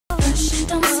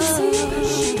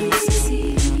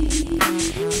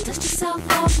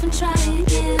try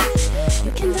again.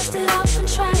 You can dust it off and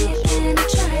try again,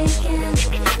 try again.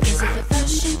 'Cause if at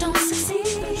first you don't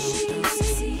succeed.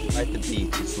 At the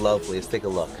beach, it's lovely. Let's take a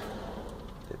look.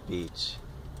 The beach.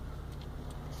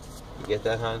 You get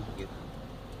that, hon?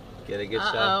 Get a good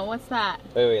shot? Uh-oh, what's that?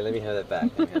 Wait, let me have that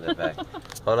back. Let me have that back.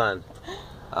 Hold on.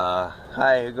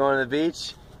 Hi, you going to the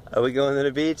beach? Are we going to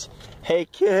the beach? Hey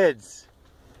kids,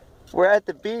 we're at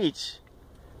the beach.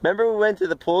 Remember we went to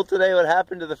the pool today? What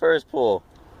happened to the first pool?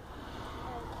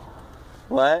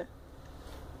 What?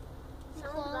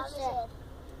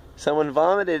 Someone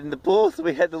vomited in the pool, so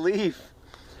we had to leave.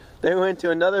 Then we went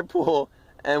to another pool,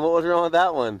 and what was wrong with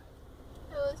that one?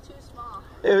 It was too small.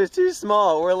 It was too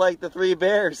small. We're like the three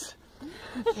bears.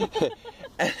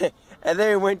 And then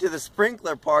we went to the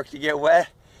sprinkler park to get wet,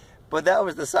 but that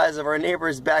was the size of our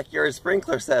neighbor's backyard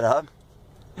sprinkler setup.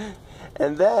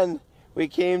 And then we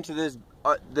came to this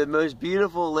the most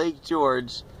beautiful Lake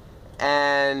George,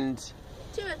 and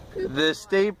the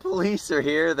state police are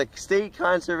here, the state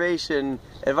conservation,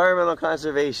 environmental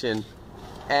conservation,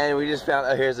 and we just found,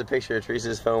 oh, here's a picture of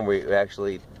Teresa's phone. We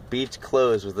actually, beach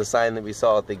closed was the sign that we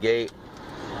saw at the gate.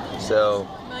 So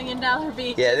 $1 million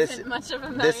beach. Yeah, isn't much of a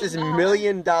 $1 million. This is $1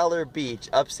 million beach,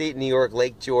 upstate New York,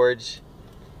 Lake George.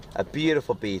 A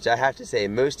beautiful beach. I have to say,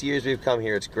 most years we've come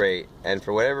here, it's great. And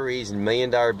for whatever reason, $1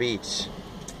 million beach,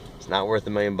 it's not worth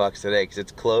 $1 million today because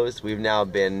it's closed. We've now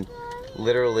been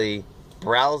literally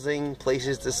browsing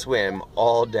places to swim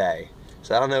all day.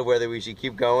 So I don't know whether we should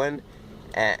keep going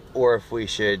or if we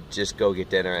should just go get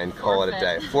dinner and call it a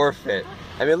day. Forfeit.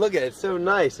 I mean, look at it. It's so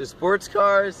nice. There's sports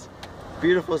cars.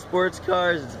 Beautiful sports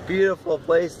cars. It's a beautiful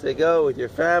place to go with your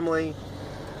family,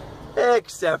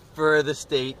 except for the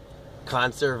state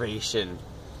conservation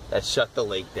that shut the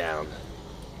lake down.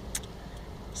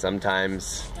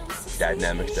 Sometimes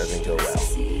DADNAMICS doesn't go well.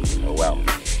 Oh well.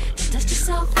 Dust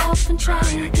yourself off and try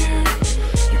again.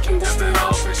 You can